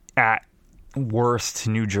 at worst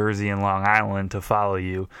New Jersey and Long Island, to follow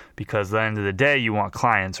you, because at the end of the day you want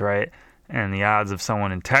clients, right? And the odds of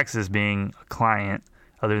someone in Texas being a client,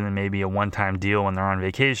 other than maybe a one-time deal when they're on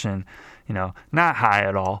vacation, you know, not high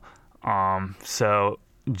at all. So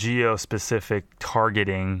geo-specific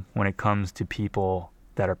targeting when it comes to people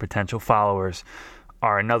that are potential followers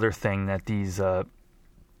are another thing that these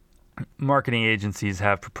marketing agencies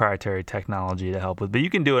have proprietary technology to help with. But you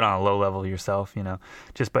can do it on a low level yourself, you know,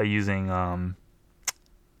 just by using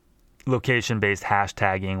location-based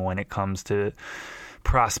hashtagging when it comes to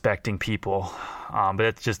prospecting people. But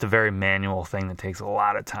it's just a very manual thing that takes a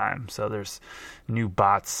lot of time. So there's new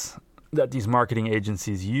bots that these marketing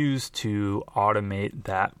agencies use to automate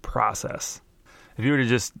that process. If you were to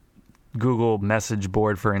just Google message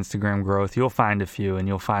board for Instagram growth, you'll find a few, and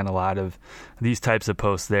you'll find a lot of these types of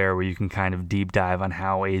posts there where you can kind of deep dive on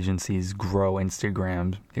how agencies grow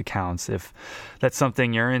Instagram accounts, if that's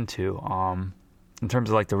something you're into. In terms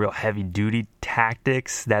of like the real heavy duty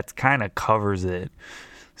tactics, that kind of covers it.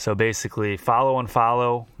 So basically, follow and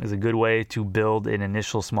follow is a good way to build an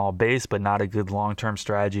initial small base, but not a good long-term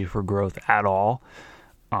strategy for growth at all.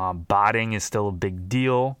 Botting is still a big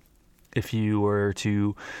deal. If you were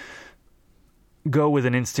to go with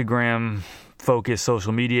an Instagram-focused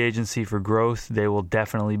social media agency for growth, they will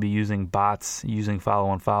definitely be using bots, using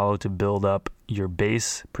follow and follow to build up your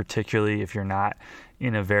base, particularly if you're not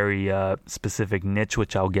in a very specific niche,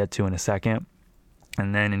 which I'll get to in a second.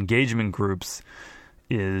 And then engagement groups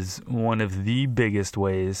is one of the biggest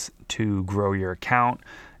ways to grow your account,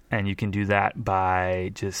 and you can do that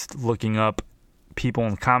by just looking up people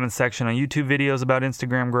in the comment section on YouTube videos about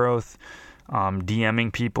Instagram growth,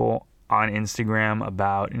 DMing people on Instagram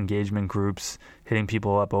about engagement groups, hitting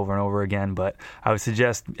people up over and over again. But I would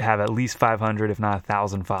suggest have at least 500, if not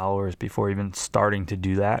 1,000 followers before even starting to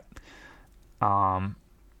do that. And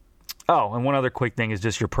one other quick thing is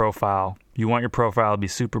just your profile. You want your profile to be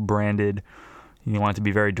super branded. You want it to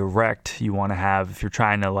be very direct. You want to have, if you're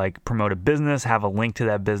trying to like promote a business, have a link to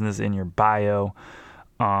that business in your bio.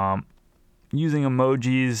 Using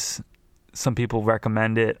emojis, some people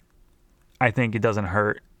recommend it. I think it doesn't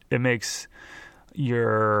hurt. It makes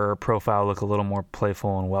your profile look a little more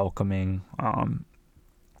playful and welcoming.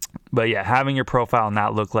 But yeah, having your profile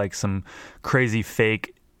not look like some crazy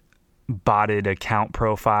fake botted account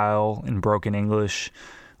profile in broken English.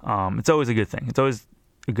 It's always a good thing. It's always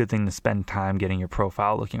a good thing to spend time getting your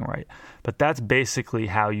profile looking right. But that's basically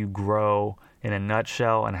how you grow in a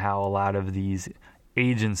nutshell, and how a lot of these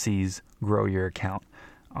agencies grow your account.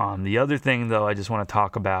 The other thing, though, I just want to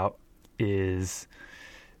talk about is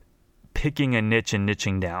picking a niche and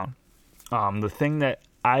niching down. The thing that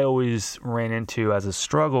I always ran into as a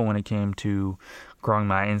struggle when it came to growing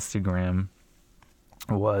my Instagram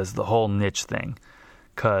was the whole niche thing,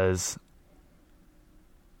 because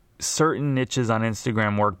certain niches on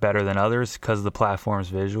Instagram work better than others because the platform's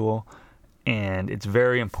visual, and it's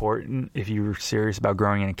very important, if you're serious about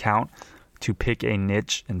growing an account, to pick a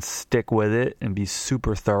niche and stick with it and be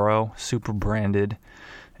super thorough, super branded,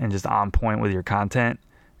 and just on point with your content,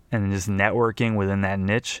 and just networking within that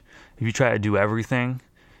niche. If you try to do everything,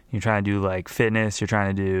 you're trying to do like fitness, you're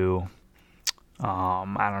trying to do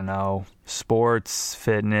sports,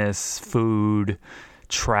 fitness, food,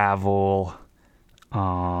 travel,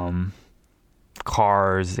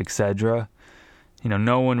 cars, etc.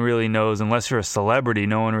 No one really knows, unless you're a celebrity,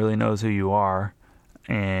 no one really knows who you are.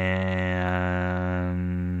 And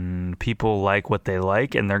people like what they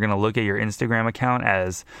like, and they're going to look at your Instagram account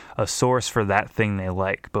as a source for that thing they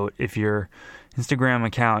like. But if your Instagram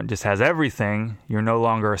account just has everything, you're no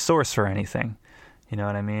longer a source for anything. You know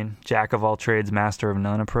what I mean? Jack of all trades, master of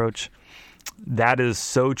none approach. That is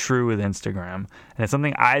so true with Instagram. And it's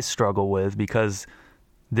something I struggle with, because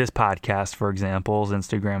this podcast, for example's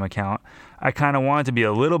Instagram account, I kind of wanted to be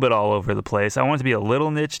a little bit all over the place. I wanted to be a little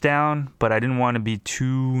niche down, but I didn't want to be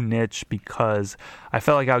too niche, because I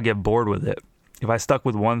felt like I would get bored with it. If I stuck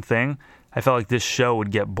with one thing, I felt like this show would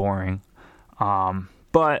get boring.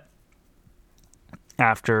 But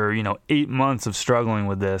after, 8 months of struggling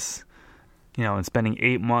with this, and spending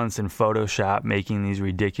 8 months in Photoshop making these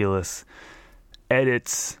ridiculous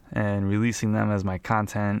edits and releasing them as my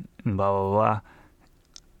content and blah, blah, blah,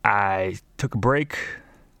 I took a break,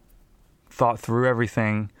 thought through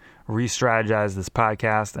everything, re-strategized this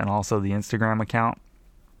podcast and also the Instagram account,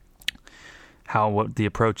 what the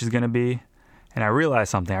approach is going to be. And I realized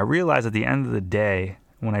something. I realized at the end of the day,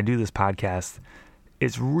 when I do this podcast,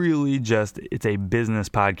 it's a business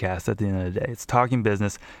podcast at the end of the day. It's talking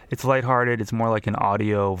business. It's lighthearted. It's more like an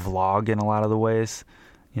audio vlog in a lot of the ways.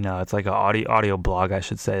 It's like an audio blog, I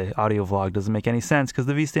should say. Audio vlog doesn't make any sense because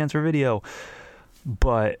the V stands for video.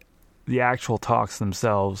 But the actual talks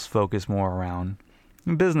themselves focus more around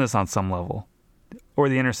business on some level, or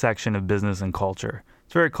the intersection of business and culture.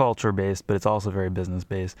 It's very culture-based, but it's also very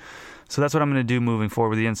business-based. So that's what I'm going to do moving forward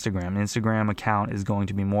with the Instagram. The Instagram account is going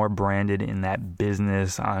to be more branded in that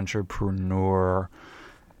business, entrepreneur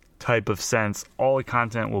type of sense. All the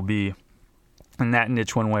content will be in that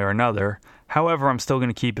niche one way or another. However, I'm still going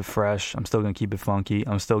to keep it fresh. I'm still going to keep it funky.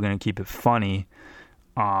 I'm still going to keep it funny.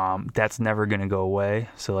 That's never going to go away.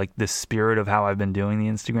 So like the spirit of how I've been doing the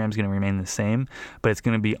Instagram is going to remain the same, but it's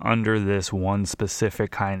going to be under this one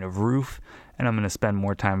specific kind of roof. And I'm going to spend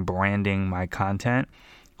more time branding my content,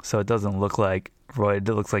 so it doesn't look like what it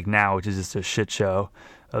looks like now, which is just a shit show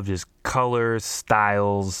of just colors,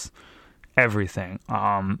 styles, everything.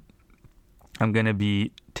 I'm going to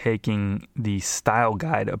be taking the style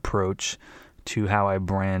guide approach to how I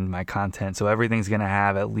brand my content. So everything's going to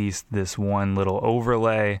have at least this one little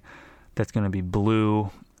overlay that's going to be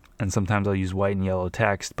blue, and sometimes I'll use white and yellow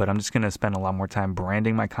text, but I'm just going to spend a lot more time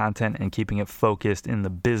branding my content and keeping it focused in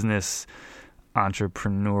the business,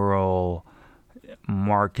 entrepreneurial,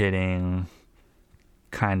 marketing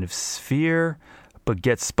kind of sphere, but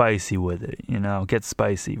get spicy with it, get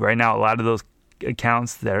spicy. Right now, a lot of those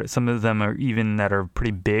accounts, some of them are even that are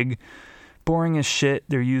pretty big, boring as shit.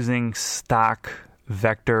 They're using stock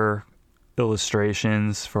vector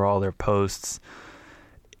illustrations for all their posts.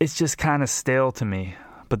 It's just kind of stale to me.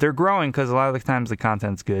 But they're growing because a lot of the times the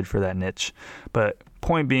content's good for that niche. But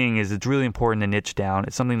point being is it's really important to niche down.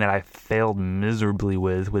 It's something that I failed miserably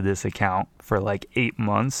with this account for like 8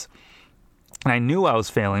 months. And I knew I was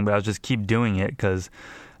failing, but I was just keep doing it because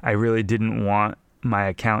I really didn't want my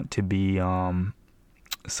account to be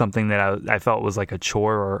something that I felt was like a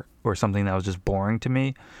chore or something that was just boring to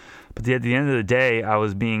me. But at the end of the day, I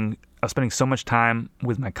was spending so much time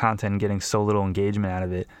with my content and getting so little engagement out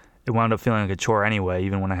of it. It wound up feeling like a chore anyway,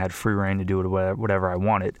 even when I had free reign to do whatever I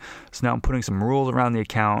wanted. So now I'm putting some rules around the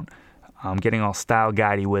account. I'm getting all style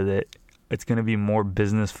guidey with it. It's going to be more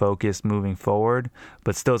business focused moving forward,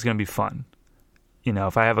 but still it's going to be fun.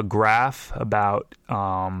 If I have a graph about,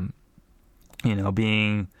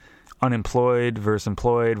 being unemployed versus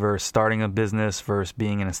employed versus starting a business versus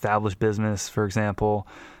being an established business, for example,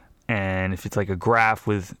 and if it's like a graph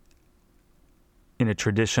with in a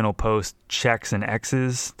traditional post checks and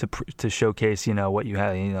X's to showcase, what you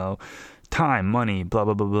have, time, money, blah,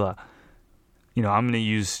 blah, blah, blah. I'm going to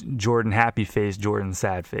use Jordan happy face, Jordan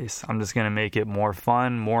sad face. I'm just going to make it more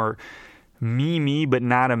fun, more meme-y, but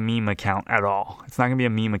not a meme account at all. It's not going to be a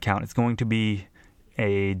meme account. It's going to be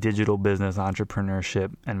a digital business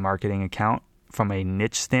entrepreneurship and marketing account from a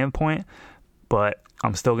niche standpoint, but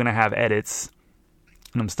I'm still going to have edits,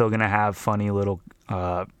 and I'm still going to have funny little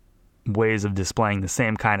ways of displaying the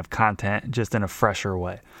same kind of content, just in a fresher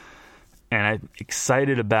way. And I'm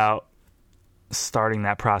excited about starting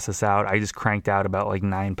that process out. I just cranked out about like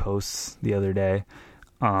 9 posts the other day.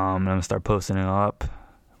 I'm going to start posting it up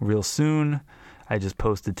real soon. I just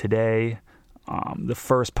posted today the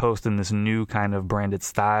first post in this new kind of branded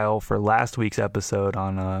style for last week's episode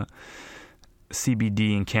on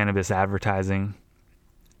CBD and cannabis advertising.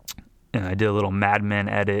 And I did a little Mad Men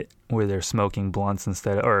edit where they're smoking blunts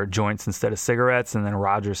or joints instead of cigarettes, and then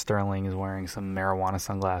Roger Sterling is wearing some marijuana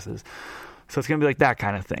sunglasses. So it's going to be like that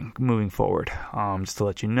kind of thing moving forward, just to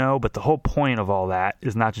let you know. But the whole point of all that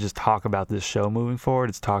is not to just talk about this show moving forward.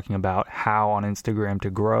 It's talking about how on Instagram to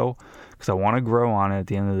grow, because I want to grow on it at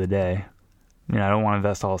the end of the day. I don't want to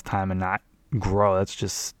invest all this time and not grow. That's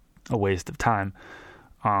just a waste of time.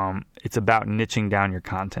 It's about niching down your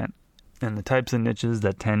content. And the types of niches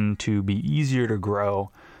that tend to be easier to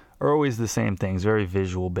grow are always the same things, very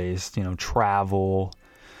visual based, travel.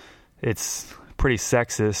 It's pretty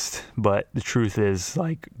sexist, but the truth is,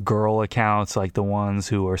 like, girl accounts, like the ones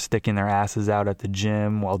who are sticking their asses out at the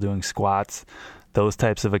gym while doing squats, those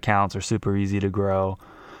types of accounts are super easy to grow.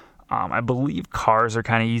 I believe cars are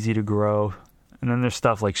kind of easy to grow. And then there's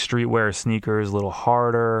stuff like streetwear, sneakers, a little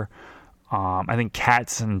harder. I think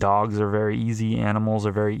cats and dogs are very easy. Animals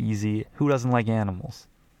are very easy. Who doesn't like animals?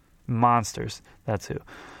 Monsters, that's who.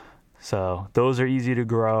 So those are easy to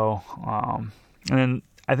grow. And then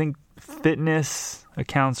I think fitness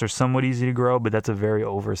accounts are somewhat easy to grow, but that's a very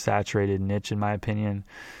oversaturated niche in my opinion.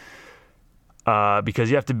 Because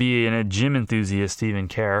you have to be a gym enthusiast to even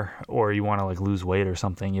care, or you want to like lose weight or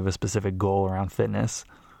something. You have a specific goal around fitness.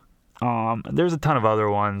 There's a ton of other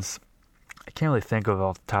ones I can't really think of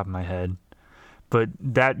off the top of my head, but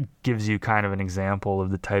that gives you kind of an example of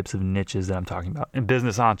the types of niches that I'm talking about in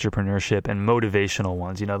business entrepreneurship, and motivational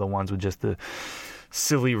ones, the ones with just the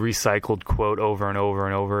silly recycled quote over and over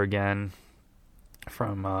and over again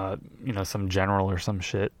from, some general or some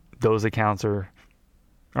shit. Those accounts are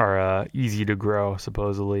easy to grow,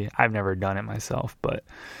 supposedly. I've never done it myself, but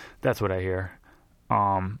that's what I hear.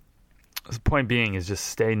 The point being is just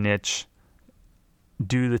stay niche,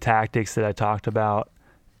 do the tactics that I talked about,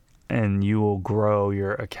 and you will grow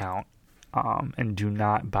your account. And do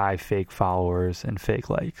not buy fake followers and fake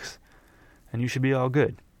likes. And you should be all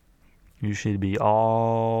good. You should be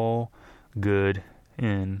all good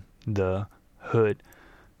in the hood.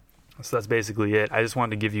 So that's basically it. I just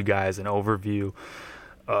wanted to give you guys an overview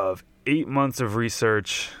of 8 months of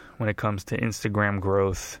research when it comes to Instagram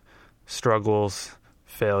growth, struggles,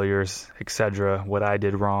 failures, etc., what I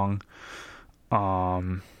did wrong,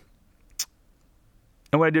 and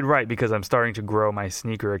what I did right, because I'm starting to grow my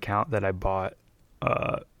sneaker account that I bought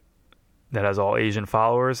that has all Asian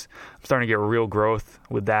followers. I'm starting to get real growth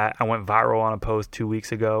with that. I went viral on a post 2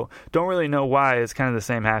 weeks ago. Don't really know why. It's kind of the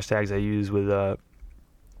same hashtags I use with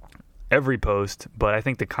every post, but I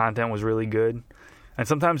think the content was really good. And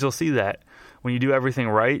sometimes you'll see that when you do everything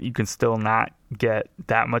right, you can still not get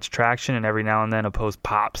that much traction, and every now and then a post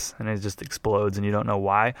pops and it just explodes and you don't know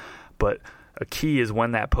why. But a key is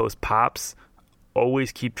when that post pops,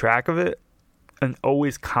 always keep track of it and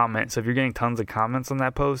always comment. So if you're getting tons of comments on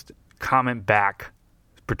that post, comment back,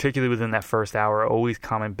 particularly within that first hour. Always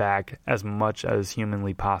comment back as much as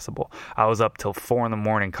humanly possible. I was up till 4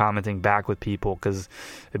 a.m. commenting back with people because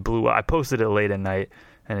it blew up. I posted it late at night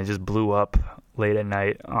and it just blew up late at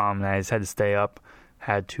night. And I just had to stay up,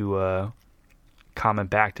 had to comment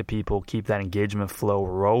back to people, keep that engagement flow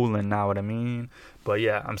rolling, know what I mean? But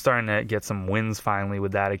yeah, I'm starting to get some wins finally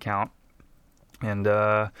with that account. And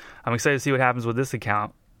I'm excited to see what happens with this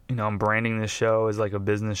account. I'm branding this show as like a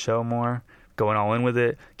business show more, going all in with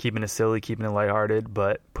it, keeping it silly, keeping it lighthearted,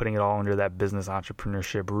 but putting it all under that business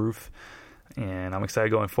entrepreneurship roof. And I'm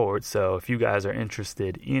excited going forward. So if you guys are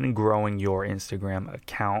interested in growing your Instagram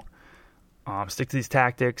account, stick to these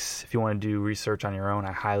tactics. If you want to do research on your own,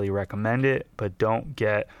 I highly recommend it, but don't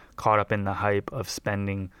get caught up in the hype of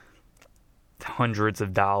spending hundreds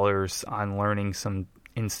of dollars on learning some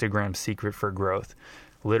Instagram secret for growth.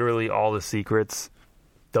 Literally all the secrets,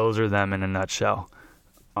 those are them in a nutshell.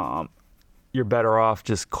 You're better off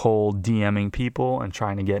just cold DMing people and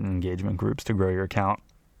trying to get in engagement groups to grow your account.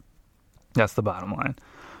 That's the bottom line.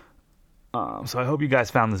 So I hope you guys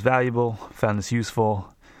found this valuable, found this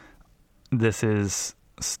useful. This is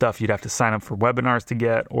stuff you'd have to sign up for webinars to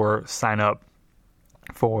get, or sign up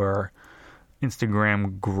for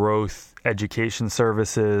Instagram growth education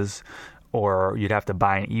services, or you'd have to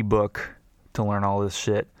buy an ebook to learn all this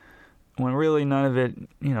shit. When really none of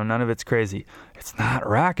it's crazy. It's not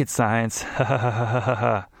rocket science.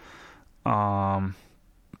 Yeah.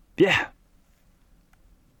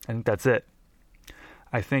 I think that's it.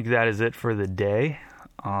 I think that is it for the day.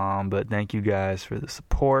 But thank you guys for the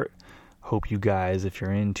support. Hope you guys, if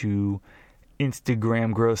you're into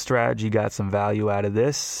Instagram growth strategy, got some value out of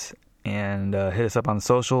this. And hit us up on the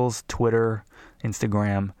socials, Twitter,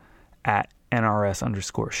 Instagram, at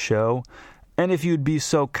NRS_show. And if you'd be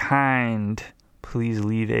so kind, please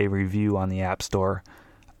leave a review on the App Store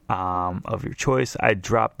of your choice. I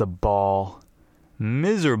dropped the ball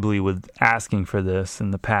miserably with asking for this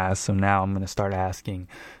in the past, so now I'm going to start asking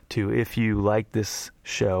to, if you like this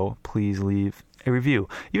show, please leave a review.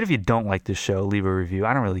 Even if you don't like this show, leave a review.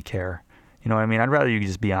 I don't really care. You know what I mean? I'd rather you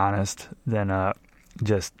just be honest than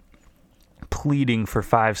just pleading for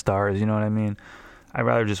 5 stars. You know what I mean? I'd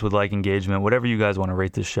rather just would like engagement. Whatever you guys want to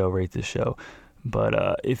rate this show, rate this show.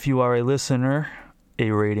 But if you are a listener,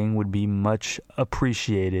 a rating would be much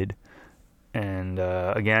appreciated. And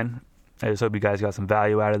again, I just hope you guys got some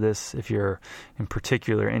value out of this. If you're in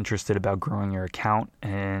particular interested about growing your account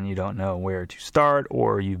and you don't know where to start,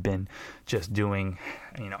 or you've been just doing,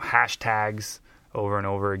 hashtags over and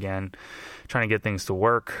over again, trying to get things to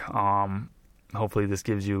work, hopefully this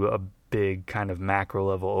gives you a big kind of macro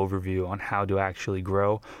level overview on how to actually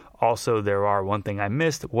grow. Also, one thing I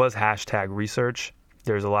missed was hashtag research.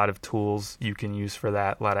 There's a lot of tools you can use for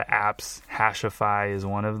that, a lot of apps. Hashify is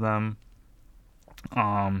one of them.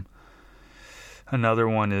 Another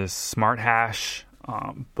one is Smart Hash,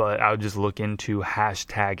 but I would just look into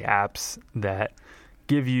hashtag apps that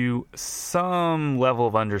give you some level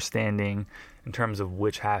of understanding in terms of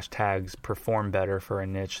which hashtags perform better for a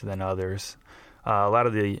niche than others. A lot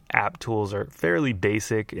of the app tools are fairly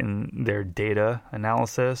basic in their data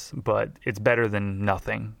analysis, but it's better than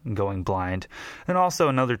nothing, going blind. And also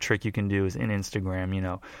another trick you can do is in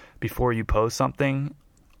Instagram, before you post something,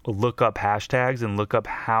 look up hashtags and look up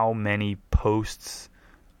how many posts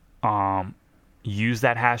use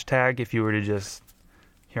that hashtag. If you were to just,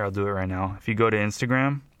 here, I'll do it right now. If you go to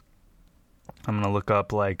Instagram, I'm going to look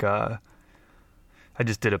up I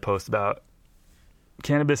just did a post about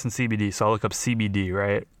cannabis and CBD, so I'll look up CBD,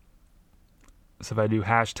 right? So if I do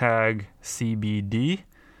hashtag CBD,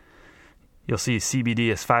 you'll see CBD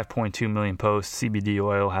has 5.2 million posts, CBD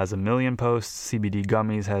oil has 1 million posts, CBD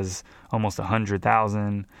gummies has almost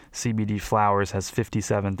 100,000, CBD flowers has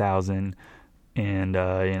 57,000, and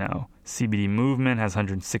CBD movement has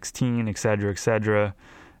 116, etc.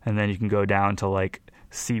 And then you can go down to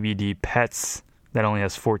CBD pets that only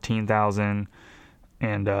has 14,000.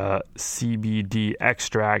 And CBD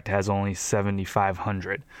extract has only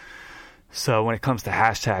 7,500. So when it comes to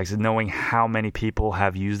hashtags, knowing how many people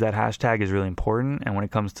have used that hashtag is really important. And when it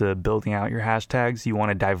comes to building out your hashtags, you want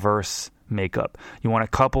a diverse makeup. You want a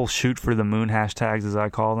couple shoot for the moon hashtags, as I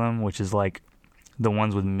call them, which is the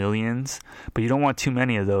ones with millions. But you don't want too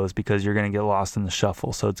many of those because you're going to get lost in the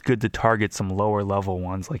shuffle. So it's good to target some lower level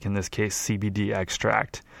ones, like in this case, CBD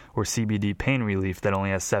extract or CBD pain relief that only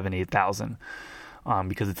has 8,000.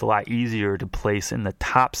 Because it's a lot easier to place in the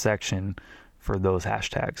top section for those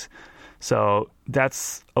hashtags. So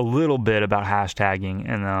that's a little bit about hashtagging,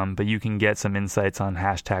 and but you can get some insights on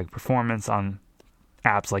hashtag performance on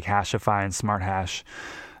apps like Hashify and Smart Hash,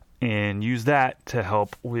 and use that to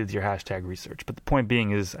help with your hashtag research. But the point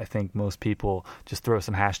being is, I think most people just throw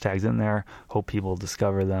some hashtags in there, hope people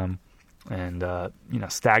discover them, and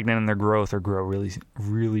stagnant in their growth or grow really,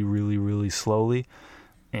 really, really, really slowly.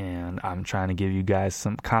 And I'm trying to give you guys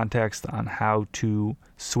some context on how to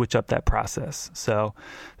switch up that process. So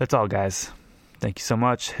that's all, guys. Thank you so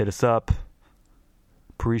much. Hit us up.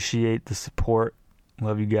 Appreciate the support.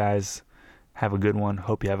 Love you guys. Have a good one.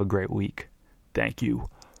 Hope you have a great week. Thank you.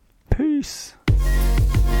 Peace.